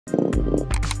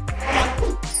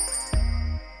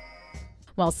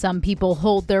While some people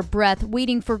hold their breath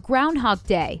waiting for Groundhog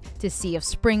Day to see if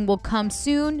spring will come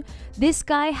soon, this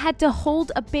guy had to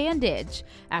hold a bandage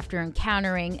after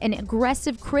encountering an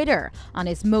aggressive critter on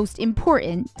his most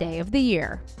important day of the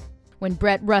year. When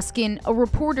Brett Ruskin, a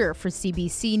reporter for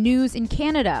CBC News in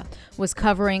Canada, was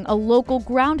covering a local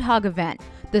groundhog event,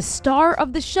 the star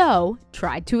of the show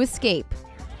tried to escape.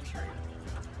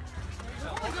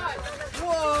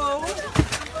 Whoa!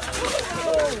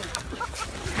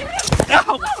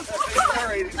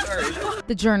 Sorry.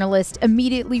 The journalist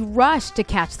immediately rushed to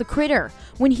catch the critter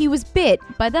when he was bit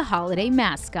by the holiday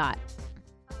mascot.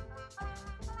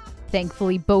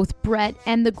 Thankfully, both Brett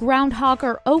and the groundhog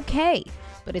are okay,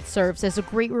 but it serves as a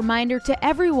great reminder to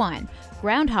everyone,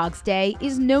 Groundhog's Day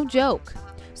is no joke.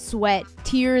 Sweat,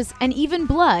 tears, and even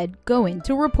blood go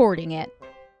into reporting it.